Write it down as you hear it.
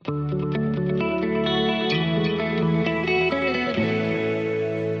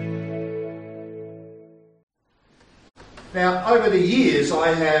Now, over the years,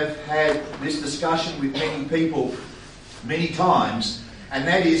 I have had this discussion with many people many times, and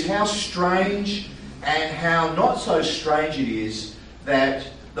that is how strange and how not so strange it is that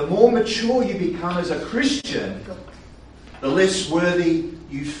the more mature you become as a Christian, the less worthy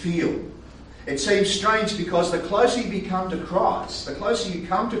you feel. It seems strange because the closer you become to Christ, the closer you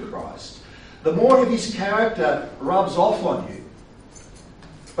come to Christ, the more of his character rubs off on you.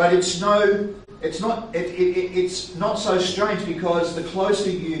 But it's not so strange because the closer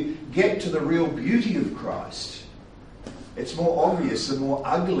you get to the real beauty of Christ, it's more obvious, the more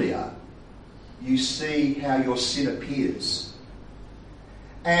uglier you see how your sin appears.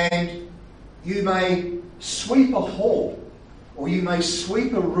 And you may sweep a hall, or you may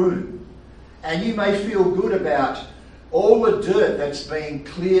sweep a room, and you may feel good about all the dirt that's been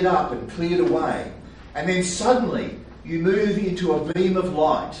cleared up and cleared away. And then suddenly you move into a beam of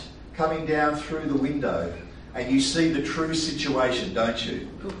light coming down through the window, and you see the true situation, don't you?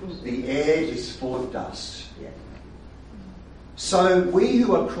 The air is full of dust. So we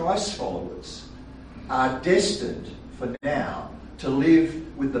who are Christ followers are destined for now to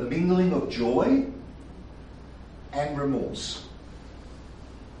live with the mingling of joy and remorse.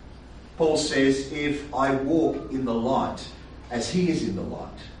 Paul says, if I walk in the light as he is in the light,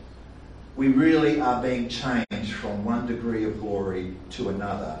 we really are being changed from one degree of glory to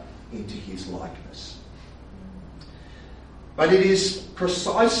another into his likeness. But it is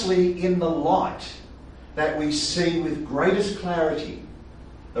precisely in the light that we see with greatest clarity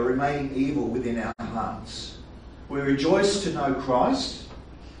the remaining evil within our hearts. We rejoice to know Christ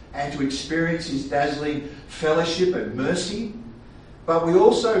and to experience his dazzling fellowship and mercy, but we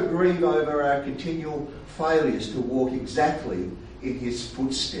also grieve over our continual failures to walk exactly in his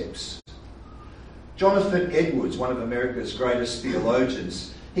footsteps. Jonathan Edwards, one of America's greatest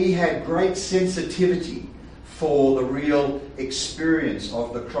theologians, he had great sensitivity for the real experience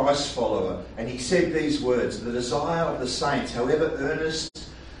of the Christ follower. And he said these words, the desire of the saints, however earnest,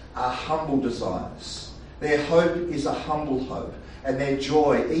 are humble desires. Their hope is a humble hope, and their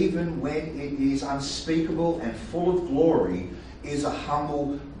joy, even when it is unspeakable and full of glory, is a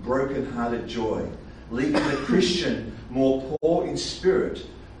humble, broken-hearted joy, leaving the Christian more poor in spirit,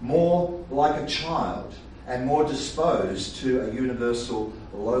 more like a child, and more disposed to a universal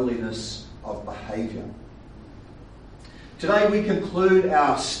lowliness of behaviour. Today we conclude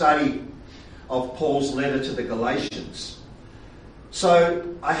our study of Paul's letter to the Galatians.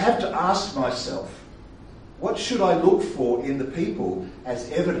 So I have to ask myself, what should I look for in the people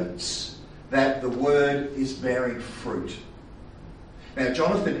as evidence that the word is bearing fruit? Now,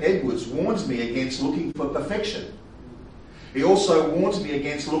 Jonathan Edwards warns me against looking for perfection. He also warns me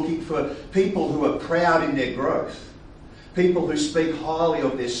against looking for people who are proud in their growth, people who speak highly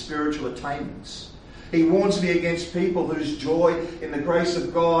of their spiritual attainments. He warns me against people whose joy in the grace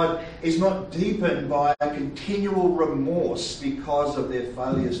of God is not deepened by a continual remorse because of their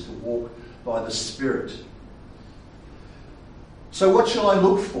failures to walk by the Spirit. So what shall I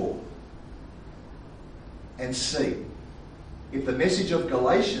look for and see if the message of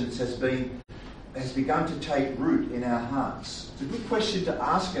Galatians has begun to take root in our hearts? It's a good question to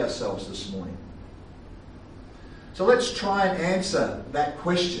ask ourselves this morning. So let's try and answer that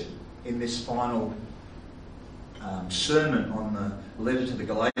question in this final sermon on the letter to the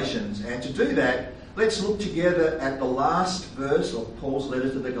Galatians. And to do that, let's look together at the last verse of Paul's letter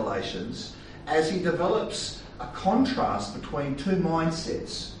to the Galatians as he develops a contrast between two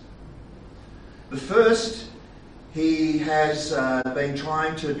mindsets. The first, he has been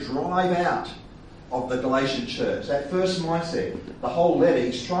trying to drive out of the Galatian church. That first mindset, the whole letter,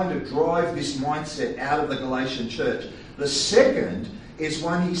 he's trying to drive this mindset out of the Galatian church. The second is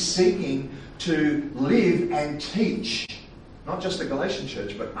one he's seeking to live and teach, not just the Galatian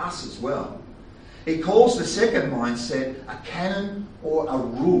church, but us as well. He calls the second mindset a canon or a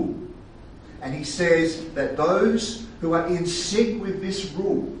rule. And he says that those who are in sync with this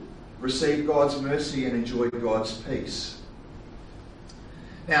rule receive God's mercy and enjoy God's peace.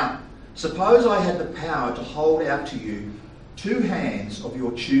 Now, suppose I had the power to hold out to you two hands of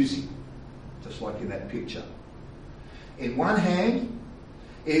your choosing, just like in that picture. In one hand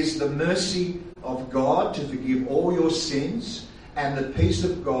is the mercy of God to forgive all your sins and the peace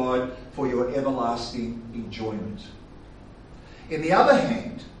of God for your everlasting enjoyment. In the other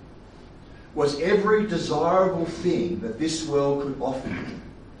hand was every desirable thing that this world could offer you.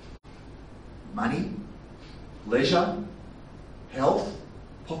 Money, leisure, health,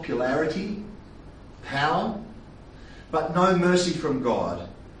 popularity, power, but no mercy from God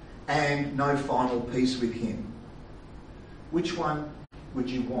and no final peace with him. Which one would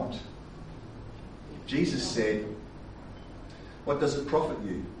you want? Jesus said, What does it profit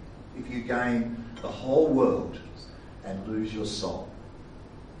you if you gain the whole world and lose your soul?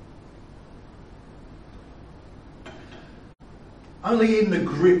 Only in the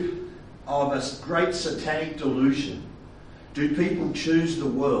grip of a great satanic delusion do people choose the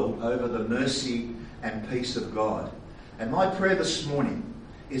world over the mercy and peace of God. And my prayer this morning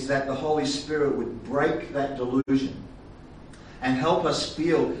is that the Holy Spirit would break that delusion and help us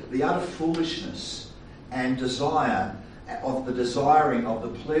feel the utter foolishness and desire of the desiring of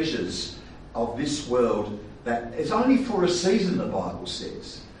the pleasures of this world that is only for a season, the Bible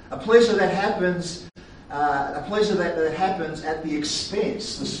says. A pleasure that happens that happens at the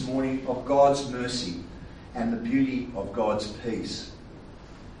expense this morning of God's mercy and the beauty of God's peace.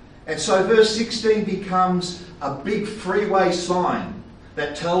 And so verse 16 becomes a big freeway sign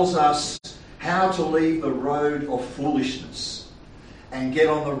that tells us how to leave the road of foolishness and get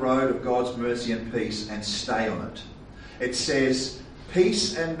on the road of God's mercy and peace and stay on it. It says,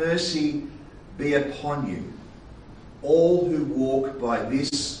 "Peace and mercy be upon you, all who walk by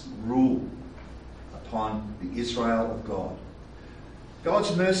this rule," upon the Israel of God.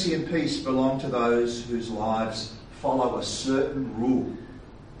 God's mercy and peace belong to those whose lives follow a certain rule.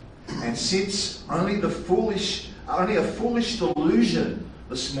 And since only a foolish delusion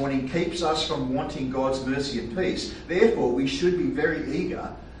this morning keeps us from wanting God's mercy and peace, therefore we should be very eager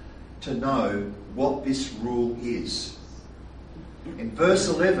to know what this rule is. In verse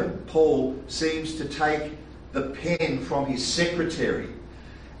 11, Paul seems to take the pen from his secretary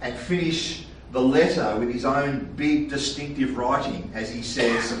and finish the letter with his own big distinctive writing as he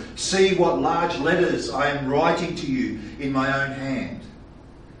says, "See what large letters I am writing to you in my own hand."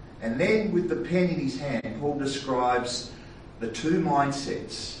 And then with the pen in his hand, Paul describes the two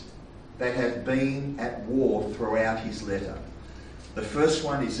mindsets that have been at war throughout his letter. The first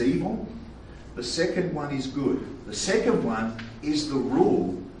one is evil. The second one is good. The second one is the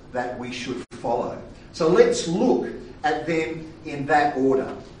rule that we should follow. So let's look at them in that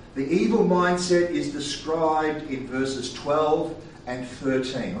order. The evil mindset is described in verses 12 and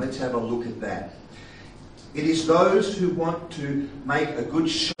 13. Let's have a look at that. It is those who want to make a good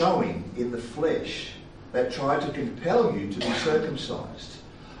showing in the flesh that try to compel you to be circumcised,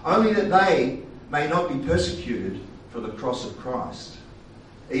 only that they may not be persecuted for the cross of Christ.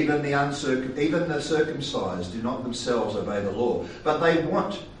 Even the circumcised do not themselves obey the law, but they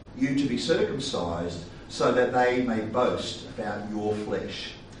want you to be circumcised so that they may boast about your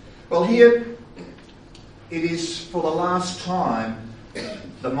flesh. Well, here it is for the last time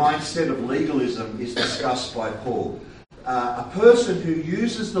the mindset of legalism is discussed by Paul. A person who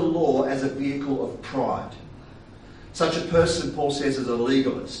uses the law as a vehicle of pride. Such a person, Paul says, is a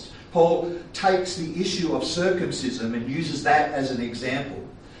legalist. Paul takes the issue of circumcision and uses that as an example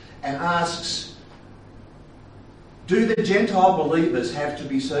and asks, do the Gentile believers have to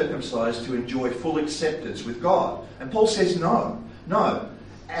be circumcised to enjoy full acceptance with God? And Paul says no.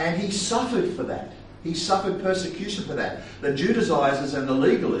 And he suffered for that. He suffered persecution for that. The Judaizers and the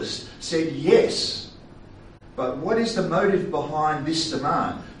legalists said yes. But what is the motive behind this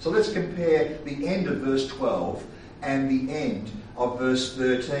demand? So let's compare the end of verse 12 and the end of verse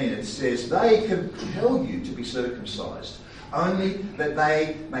 13. It says, they compel you to be circumcised, only that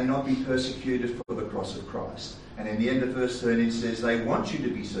they may not be persecuted for the cross of Christ. And in the end of verse 13 it says, they want you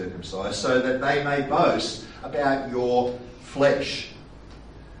to be circumcised so that they may boast about your flesh.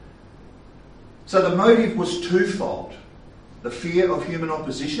 So the motive was twofold: the fear of human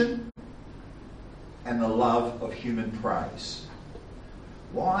opposition and the love of human praise.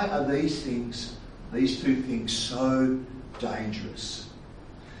 Why are these two things so dangerous?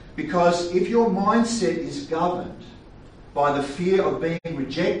 Because if your mindset is governed by the fear of being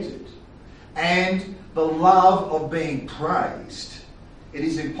rejected and the love of being praised, it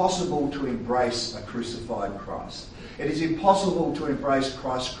is impossible to embrace a crucified Christ. It is impossible to embrace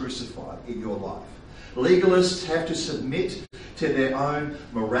Christ crucified in your life. Legalists have to submit to their own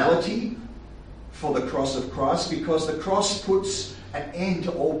morality for the cross of Christ, because the cross puts an end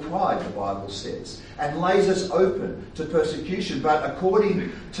to all pride, the Bible says, and lays us open to persecution. But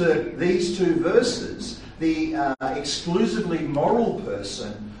according to these two verses, the exclusively moral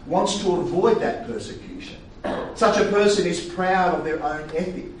person wants to avoid that persecution. Such a person is proud of their own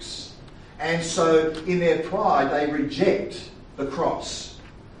ethics. And so in their pride, they reject the cross.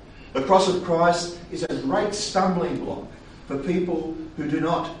 The cross of Christ is a great stumbling block for people who do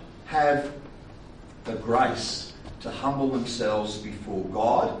not have the grace to humble themselves before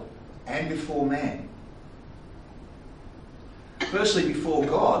God and before man. Firstly, before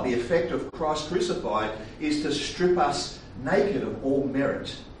God, the effect of Christ crucified is to strip us naked of all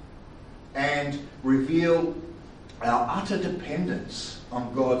merit and reveal our utter dependence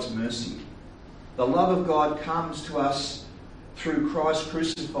on God's mercy. The love of God comes to us through Christ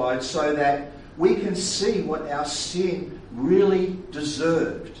crucified so that we can see what our sin really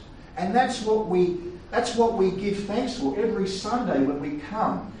deserved. And that's what we give thanks for every Sunday when we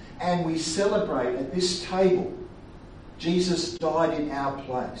come and we celebrate at this table. Jesus died in our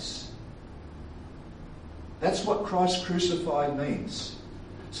place. That's what Christ crucified means.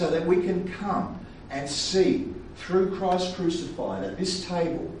 So that we can come and see through Christ crucified at this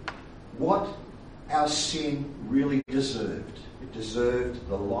table what our sin really deserved. It deserved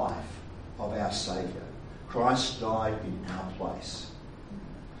the life of our Saviour. Christ died in our place.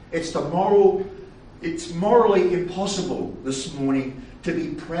 It's morally impossible this morning to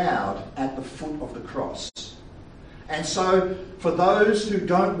be proud at the foot of the cross. And so, for those who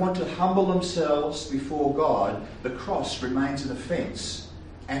don't want to humble themselves before God, the cross remains an offence,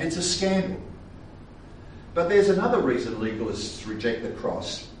 and it's a scandal. But there's another reason legalists reject the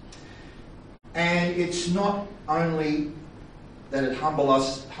cross. And it's not only that it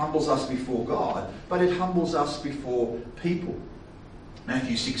humbles us before God, but it humbles us before people.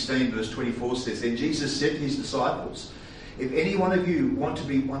 Matthew 16 verse 24 says, "Then Jesus said to his disciples, 'If any one of you want to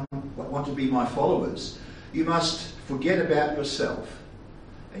be my followers, you must forget about yourself,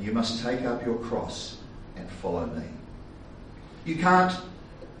 and you must take up your cross and follow me.'" You can't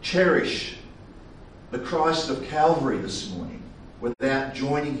cherish the Christ of Calvary this morning without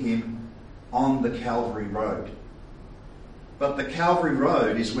joining him on the Calvary Road. But the Calvary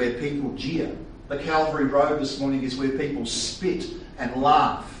Road is where people jeer. The Calvary Road this morning is where people spit and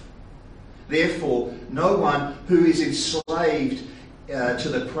laugh. Therefore, no one who is enslaved to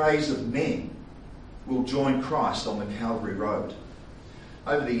the praise of men will join Christ on the Calvary Road.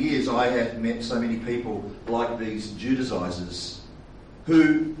 Over the years, I have met so many people like these Judaizers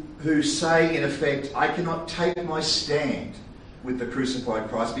who say, in effect, "I cannot take my stand with the crucified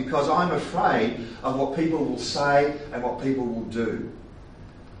Christ because I'm afraid of what people will say and what people will do."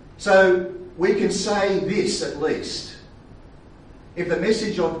 So we can say this at least. If the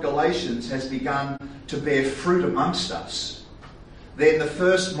message of Galatians has begun to bear fruit amongst us, then the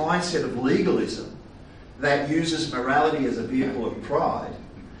first mindset of legalism that uses morality as a vehicle of pride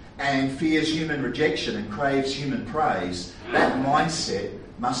and fears human rejection and craves human praise, that mindset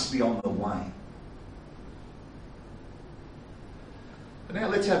must be on the wane. But now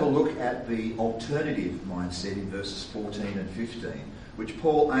let's have a look at the alternative mindset in verses 14 and 15, which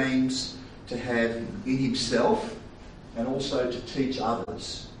Paul aims to have in himself and also to teach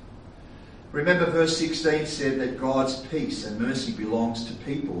others. Remember, verse 16 said that God's peace and mercy belongs to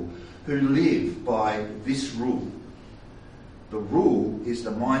people who live by this rule. The rule is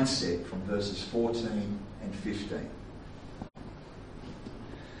the mindset from verses 14 and 15.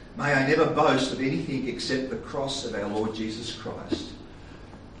 "May I never boast of anything except the cross of our Lord Jesus Christ,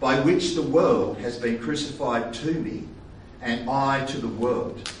 by which the world has been crucified to me, and I to the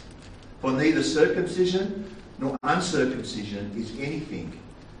world. For neither circumcision nor uncircumcision is anything,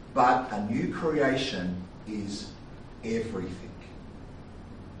 but a new creation is everything."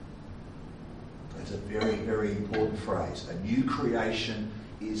 That's a very, very important phrase. A new creation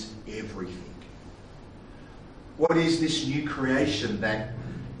is everything. What is this new creation that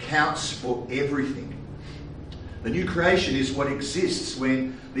counts for everything? The new creation is what exists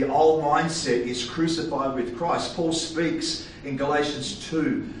when the old mindset is crucified with Christ. Paul speaks in Galatians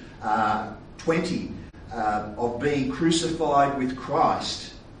 2:20 of being crucified with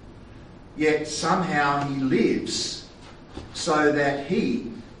Christ. Yet somehow he lives so that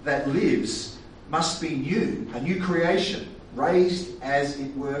he that lives must be new, a new creation, raised as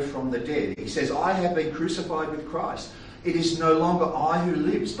it were from the dead. He says, "I have been crucified with Christ. It is no longer I who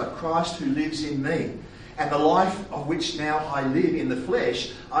lives, but Christ who lives in me. And the life of which now I live in the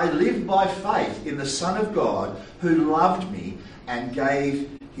flesh, I live by faith in the Son of God who loved me and gave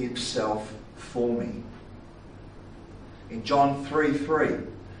himself for me." In John 3:3,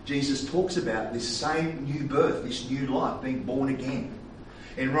 Jesus talks about this same new birth, this new life, being born again.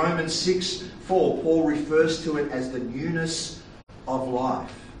 In Romans 6:4, Paul refers to it as the newness of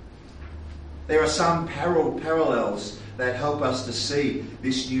life. There are some parallels that help us to see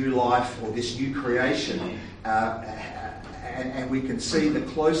this new life or this new creation. And we can see the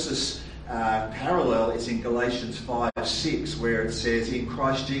closest parallel is in Galatians 5:6, where it says, "In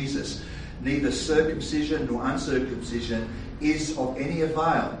Christ Jesus, neither circumcision nor uncircumcision is of any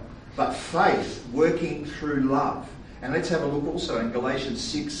avail, but faith working through love." And let's have a look also in Galatians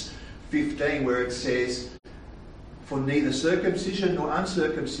 6:15, where it says, "For neither circumcision nor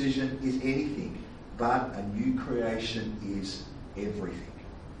uncircumcision is anything, but a new creation is everything."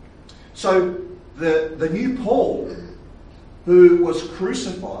 So The new Paul, who was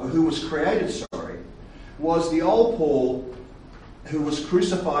created, was the old Paul who was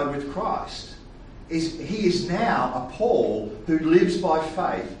crucified with Christ. He is now a Paul who lives by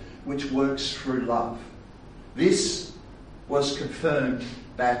faith, which works through love. This was confirmed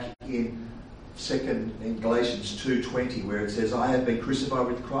back in Galatians 2:20, where it says, I have been crucified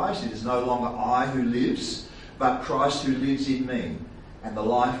with Christ. It is no longer I who lives, but Christ who lives in me. And the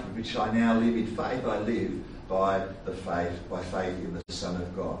life which I now live in faith, I live by faith in the Son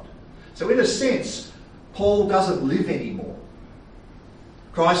of God. So in a sense, Paul doesn't live anymore.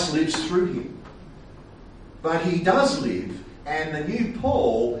 Christ lives through him. But he does live, and the new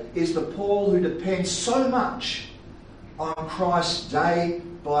Paul is the Paul who depends so much on Christ day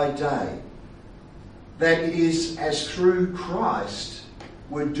by day, that it is as through Christ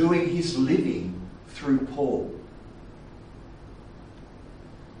we're doing his living through Paul.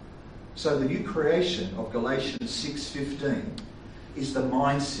 So the new creation of Galatians 6:15 is the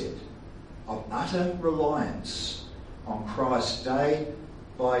mindset of utter reliance on Christ day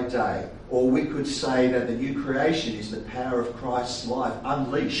by day. Or we could say that the new creation is the power of Christ's life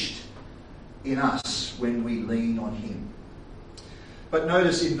unleashed in us when we lean on him. But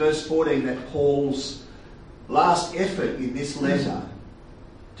notice in verse 14 that Paul's last effort in this letter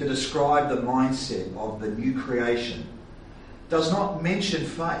to describe the mindset of the new creation does not mention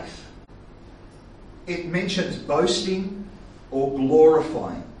faith. It mentions boasting or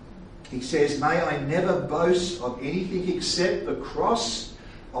glorifying. He says, may I never boast of anything except the cross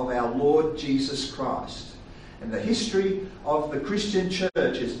of our Lord Jesus Christ. And the history of the Christian church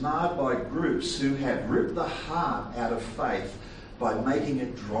is marred by groups who have ripped the heart out of faith by making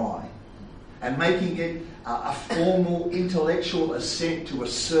it dry and making it a formal intellectual assent to a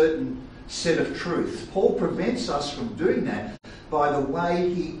certain set of truths. Paul prevents us from doing that by the way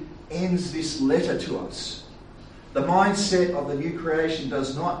he ends this letter to us. The mindset of the new creation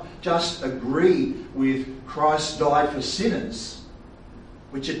does not just agree with Christ died for sinners,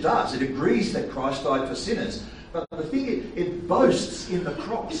 which it does. It agrees that Christ died for sinners. But the thing is, it boasts in the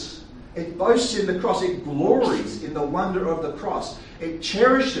cross. It boasts in the cross. It glories in the wonder of the cross. It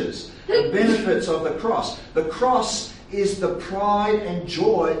cherishes the benefits of the cross. The cross is the pride and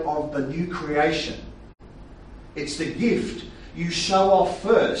joy of the new creation. It's the gift you show off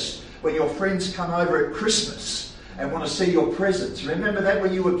first when your friends come over at Christmas and want to see your presents. Remember that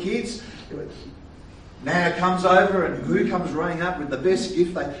when you were kids? Nana comes over and who comes running up with the best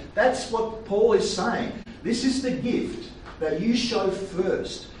gift? That's what Paul is saying. This is the gift that you show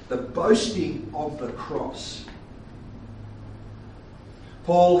first, the boasting of the cross.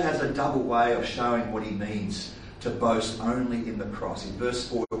 Paul has a double way of showing what he means to boast only in the cross. In verse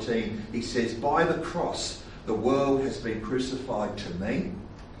 14, he says, by the cross, the world has been crucified to me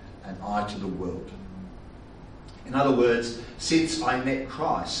and I to the world. In other words, since I met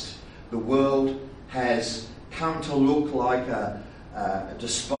Christ, the world has come to look like a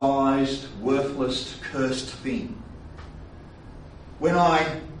despised, worthless, cursed thing. When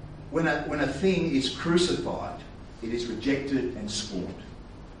a thing is crucified, it is rejected and scorned.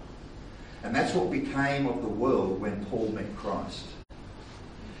 And that's what became of the world when Paul met Christ.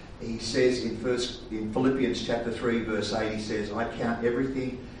 He says in Philippians chapter 3, verse 8, he says, I count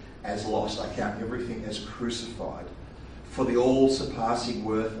everything as lost. I count everything as crucified for the all-surpassing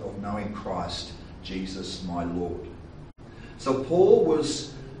worth of knowing Christ, Jesus my Lord. So Paul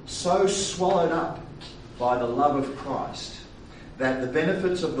was so swallowed up by the love of Christ that the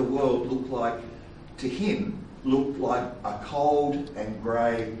benefits of the world looked like a cold and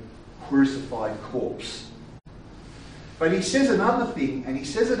grey crucified corpse. But he says another thing, and he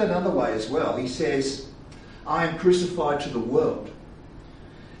says it another way as well. He says, I am crucified to the world.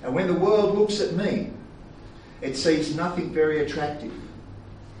 And when the world looks at me, it sees nothing very attractive.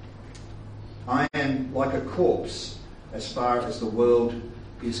 I am like a corpse as far as the world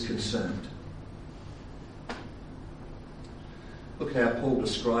is concerned. Look how Paul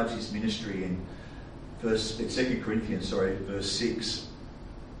describes his ministry in 2 Corinthians, verse 6.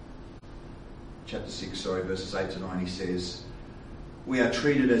 Chapter 6, verses 8 to 9, he says, we are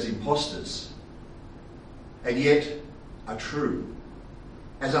treated as impostors, and yet are true,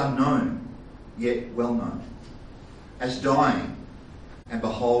 as unknown, yet well known, as dying, and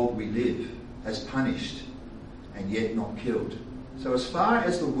behold we live, as punished, and yet not killed. So as far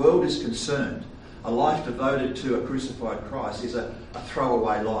as the world is concerned, a life devoted to a crucified Christ is a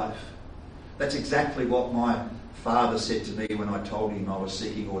throwaway life. That's exactly what my father said to me when I told him I was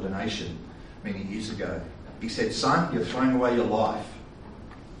seeking ordination many years ago. He said, son, you're throwing away your life.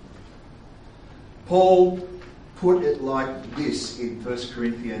 Paul put it like this in 1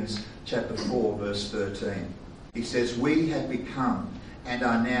 Corinthians chapter 4, verse 13. He says, "We have become and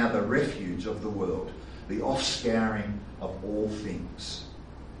are now the refuge of the world, the offscouring of all things."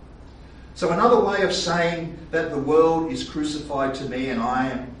 So another way of saying that the world is crucified to me and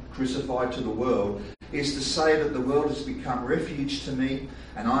I am crucified to the world is to say that the world has become refuge to me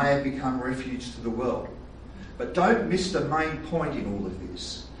and I have become refuge to the world. But don't miss the main point in all of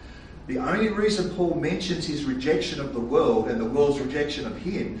this. The only reason Paul mentions his rejection of the world and the world's rejection of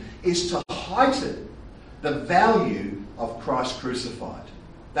him is to heighten the value of Christ crucified.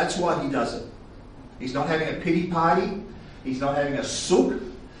 That's why he does it. He's not having a pity party. He's not having a sook.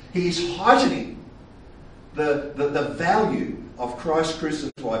 He's heightening the value of Christ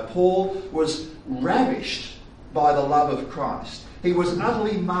crucified. Paul was ravished by the love of Christ. He was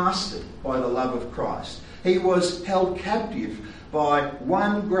utterly mastered by the love of Christ. He was held captive by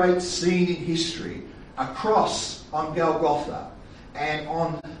one great scene in history, a cross on Golgotha. And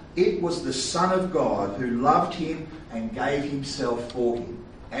on it was the Son of God who loved him and gave himself for him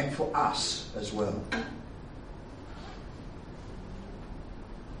and for us as well.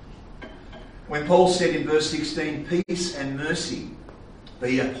 When Paul said in verse 16, "Peace and mercy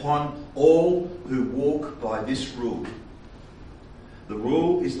be upon all who walk by this rule." The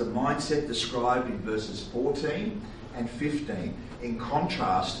rule is the mindset described in verses 14 and 15, in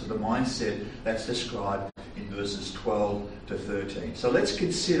contrast to the mindset that's described in verses 12 to 13. So let's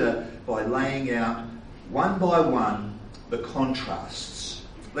consider by laying out one by one the contrasts.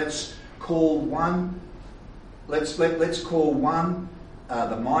 Let's call one the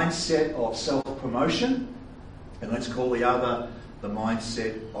mindset of self-promotion, and let's call the other the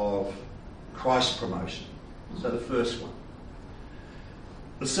mindset of Christ promotion. So the first one.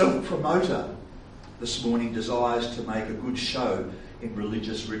 The self-promoter this morning desires to make a good show in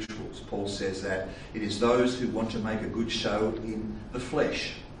religious rituals. Paul says that it is those who want to make a good show in the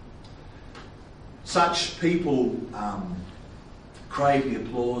flesh. Such people crave the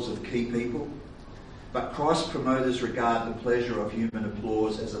applause of key people, but Christ promoters regard the pleasure of human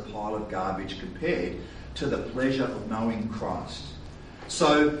applause as a pile of garbage compared to the pleasure of knowing Christ.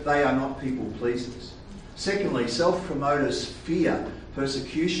 So they are not people pleasers. Secondly, self-promoters fear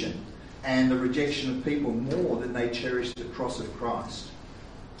persecution and the rejection of people more than they cherish the cross of Christ.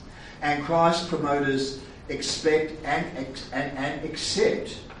 And Christ promoters expect and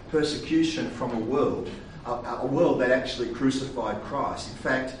accept persecution from a world that actually crucified Christ. In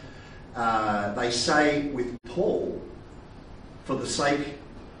fact, they say with Paul, "For the sake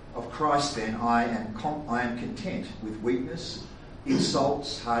of Christ then, I am content with weakness,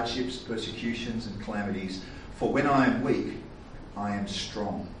 insults, hardships, persecutions and calamities, for when I am weak, I am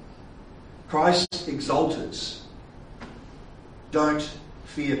strong." Christ exalters don't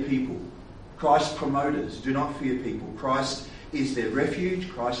fear people. Christ promoters do not fear people. Christ is their refuge.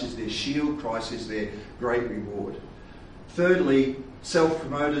 Christ is their shield. Christ is their great reward. Thirdly,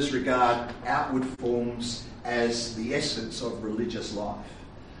 self-promoters regard outward forms as the essence of religious life.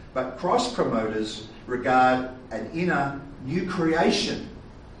 But Christ promoters regard an inner new creation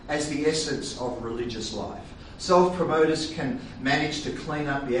as the essence of religious life. Self-promoters can manage to clean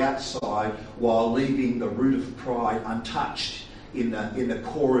up the outside while leaving the root of pride untouched in the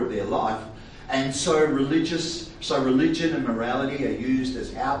core of their life. And so religion and morality are used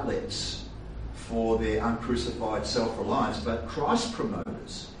as outlets for their uncrucified self-reliance. But Christ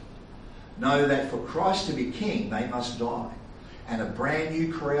promoters know that for Christ to be king, they must die. And a brand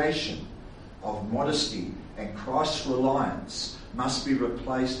new creation of modesty and Christ's reliance must be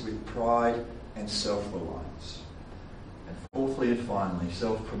replaced with pride and self-reliance. And fourthly and finally,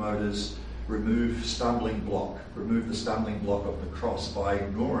 self-promoters remove the stumbling block of the cross by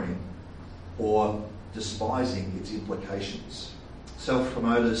ignoring or despising its implications.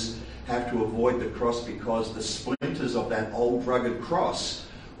 Self-promoters have to avoid the cross because the splinters of that old rugged cross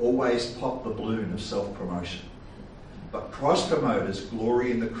always pop the balloon of self-promotion. But Christ promoters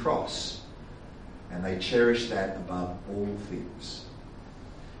glory in the cross, and they cherish that above all things.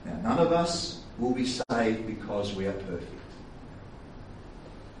 Now, none of us will be saved because we are perfect.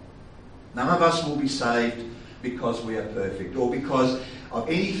 None of us will be saved because we are perfect or because of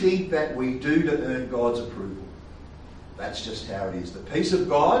anything that we do to earn God's approval. That's just how it is. The peace of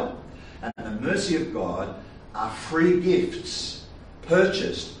God and the mercy of God are free gifts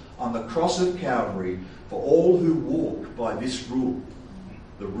purchased on the cross of Calvary for all who walk by this rule,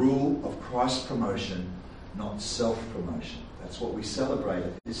 the rule of Christ's promotion, not self-promotion. That's what we celebrate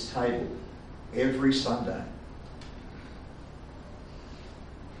at this table every Sunday.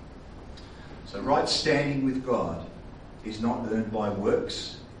 So right standing with God is not earned by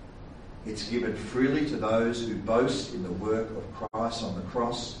works. It's given freely to those who boast in the work of Christ on the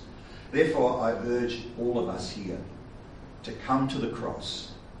cross. Therefore, I urge all of us here to come to the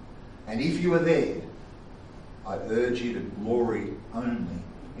cross. And if you are there, I urge you to glory only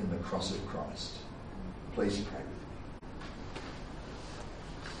in the cross of Christ. Please pray with me.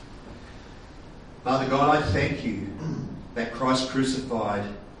 Father God, I thank you that Christ crucified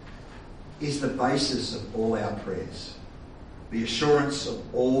is the basis of all our prayers, the assurance of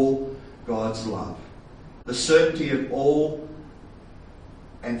all God's love, the certainty of all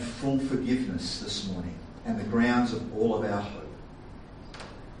and full forgiveness this morning, and the grounds of all of our hope,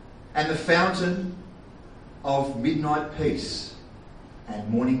 and the fountain of midnight peace and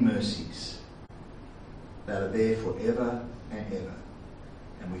morning mercies that are there forever and ever.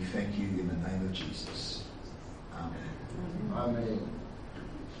 And we thank you in the name of Jesus. Amen. Amen.